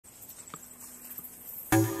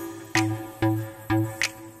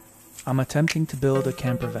I'm attempting to build a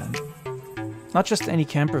campervan. Not just any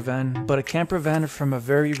campervan, but a campervan from a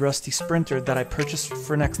very rusty Sprinter that I purchased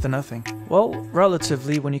for next to nothing. Well,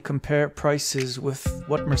 relatively when you compare prices with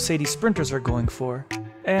what Mercedes Sprinters are going for.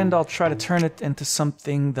 And I'll try to turn it into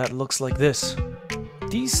something that looks like this.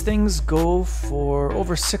 These things go for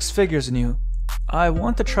over 6 figures new. I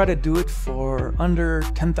want to try to do it for under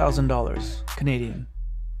 $10,000 Canadian.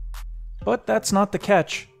 But that's not the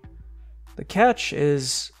catch. The catch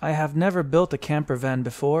is I have never built a campervan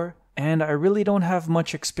before, and I really don't have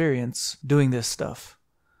much experience doing this stuff.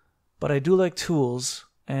 But I do like tools,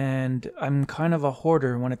 and I'm kind of a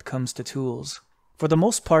hoarder when it comes to tools. For the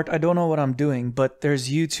most part, I don't know what I'm doing, but there's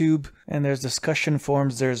YouTube, and there's discussion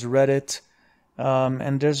forums, there's Reddit,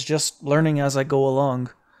 and there's just learning as I go along.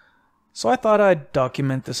 So I thought I'd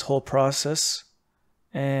document this whole process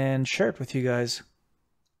and share it with you guys.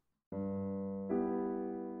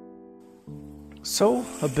 So,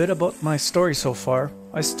 a bit about my story so far.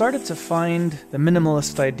 I started to find the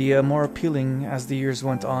minimalist idea more appealing as the years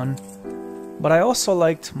went on. But I also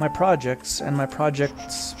liked my projects, and my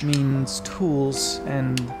projects means tools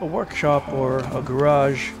and a workshop or a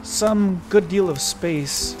garage, some good deal of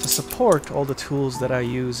space to support all the tools that I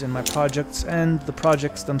use in my projects and the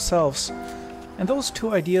projects themselves. And those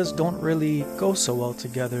two ideas don't really go so well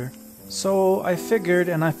together. So I figured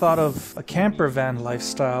and I thought of a campervan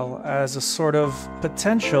lifestyle as a sort of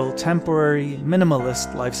potential temporary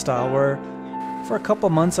minimalist lifestyle where for a couple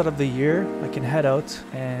months out of the year I can head out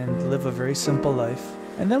and live a very simple life.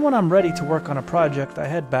 And then when I'm ready to work on a project, I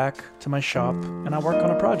head back to my shop and I work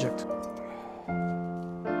on a project.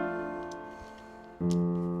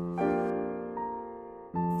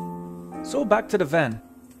 So back to the van.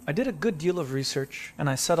 I did a good deal of research and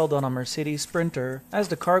I settled on a Mercedes Sprinter as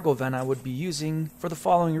the cargo van I would be using for the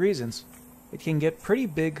following reasons. It can get pretty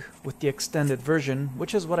big with the extended version,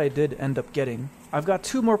 which is what I did end up getting. I've got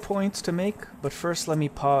 2 more points to make, but first let me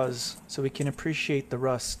pause so we can appreciate the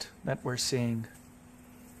rust that we're seeing.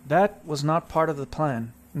 That was not part of the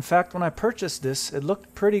plan. In fact, when I purchased this, it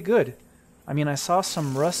looked pretty good. I mean, I saw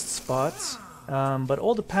some rust spots, but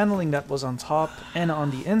all the paneling that was on top and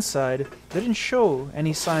on the inside didn't show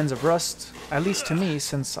any signs of rust, at least to me,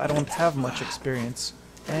 since I don't have much experience.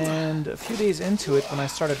 And a few days into it, when I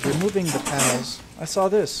started removing the panels, I saw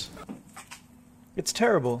this. It's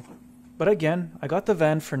terrible. But again, I got the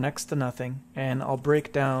van for next to nothing, and I'll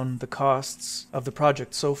break down the costs of the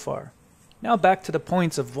project so far. Now back to the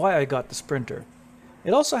points of why I got the Sprinter.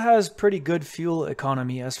 It also has pretty good fuel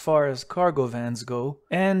economy as far as cargo vans go,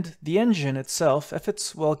 and the engine itself, if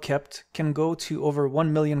it's well kept, can go to over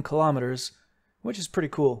 1 million kilometers, which is pretty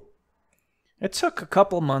cool. It took a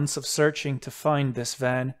couple months of searching to find this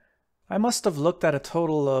van. I must have looked at a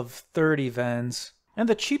total of 30 vans, and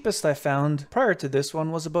the cheapest I found prior to this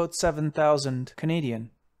one was about 7,000 Canadian.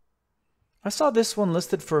 I saw this one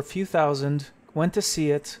listed for a few thousand, went to see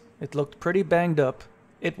it, it looked pretty banged up.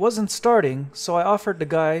 It wasn't starting, so I offered the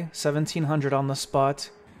guy $1,700 on the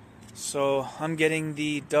spot. So I'm getting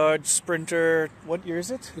the Dodge Sprinter, what year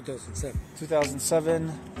is it? 2007.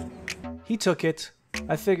 2007. He took it.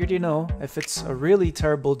 I figured, you know, if it's a really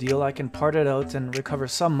terrible deal, I can part it out and recover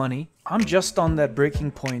some money. I'm just on that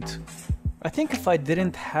breaking point. I think if I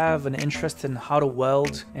didn't have an interest in how to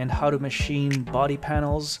weld and how to machine body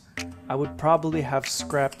panels, I would probably have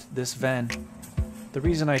scrapped this van. The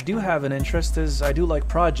reason I do have an interest is I do like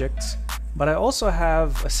projects, but I also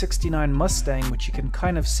have a '69 Mustang, which you can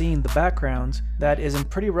kind of see in the background, that is in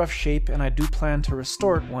pretty rough shape, and I do plan to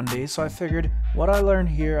restore it one day, so I figured what I learned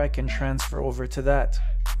here I can transfer over to that.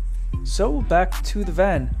 So back to the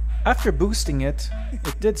van. After boosting it,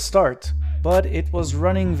 it did start, but it was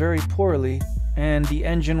running very poorly and the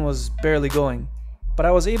engine was barely going. But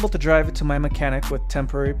I was able to drive it to my mechanic with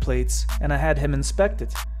temporary plates and I had him inspect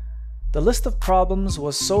it. The list of problems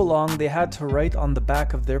was so long they had to write on the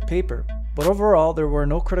back of their paper, but overall there were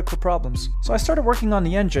no critical problems. So I started working on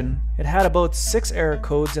the engine. It had about 6 error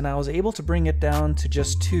codes and I was able to bring it down to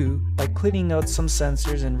just 2 by cleaning out some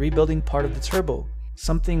sensors and rebuilding part of the turbo.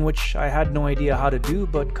 Something which I had no idea how to do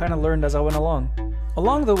but kind of learned as I went along.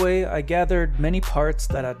 Along the way I gathered many parts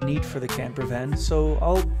that I'd need for the campervan, so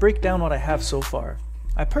I'll break down what I have so far.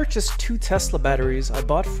 I purchased 2 Tesla batteries I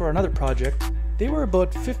bought for another project. They were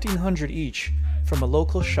about $1,500 each from a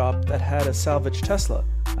local shop that had a salvaged Tesla.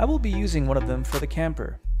 I will be using one of them for the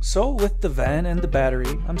camper. So with the van and the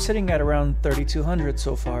battery, I'm sitting at around $3,200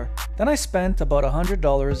 so far. Then I spent about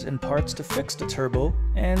 $100 in parts to fix the turbo,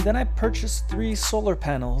 and then I purchased 3 solar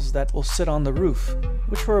panels that will sit on the roof,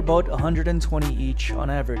 which were about $120 each on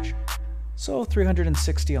average. So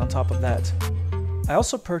 $360 on top of that. I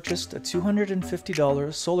also purchased a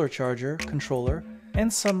 $250 solar charger controller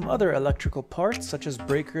and some other electrical parts such as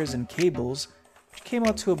breakers and cables, which came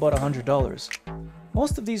out to about $100.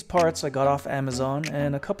 Most of these parts I got off Amazon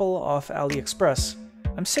and a couple off AliExpress.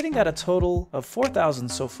 I'm sitting at a total of $4,000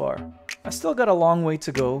 so far. I still got a long way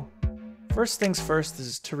to go. First things first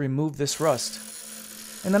is to remove this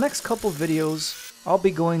rust. In the next couple videos, I'll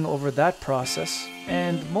be going over that process,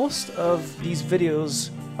 and most of these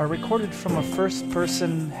videos are recorded from a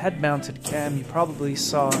first-person head-mounted cam you probably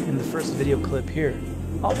saw in the first video clip here.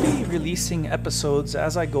 I'll be releasing episodes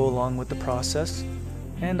as I go along with the process,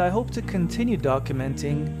 and I hope to continue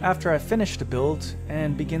documenting after I finish the build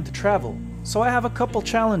and begin to travel. So I have a couple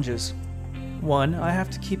challenges. 1, I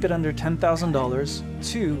have to keep it under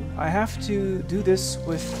 $10,000. 2, I have to do this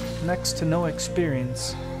with next to no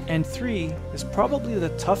experience. And 3 is probably the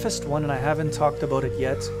toughest one, and I haven't talked about it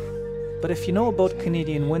yet. But if you know about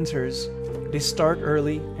Canadian winters, they start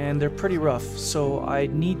early and they're pretty rough, so I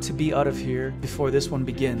need to be out of here before this one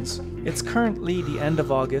begins. It's currently the end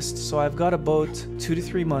of August, so I've got about 2 to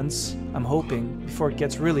 3 months, I'm hoping, before it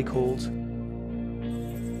gets really cold.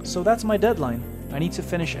 So that's my deadline. I need to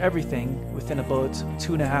finish everything within about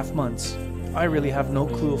 2.5 months. I really have no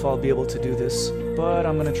clue if I'll be able to do this, but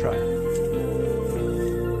I'm gonna try.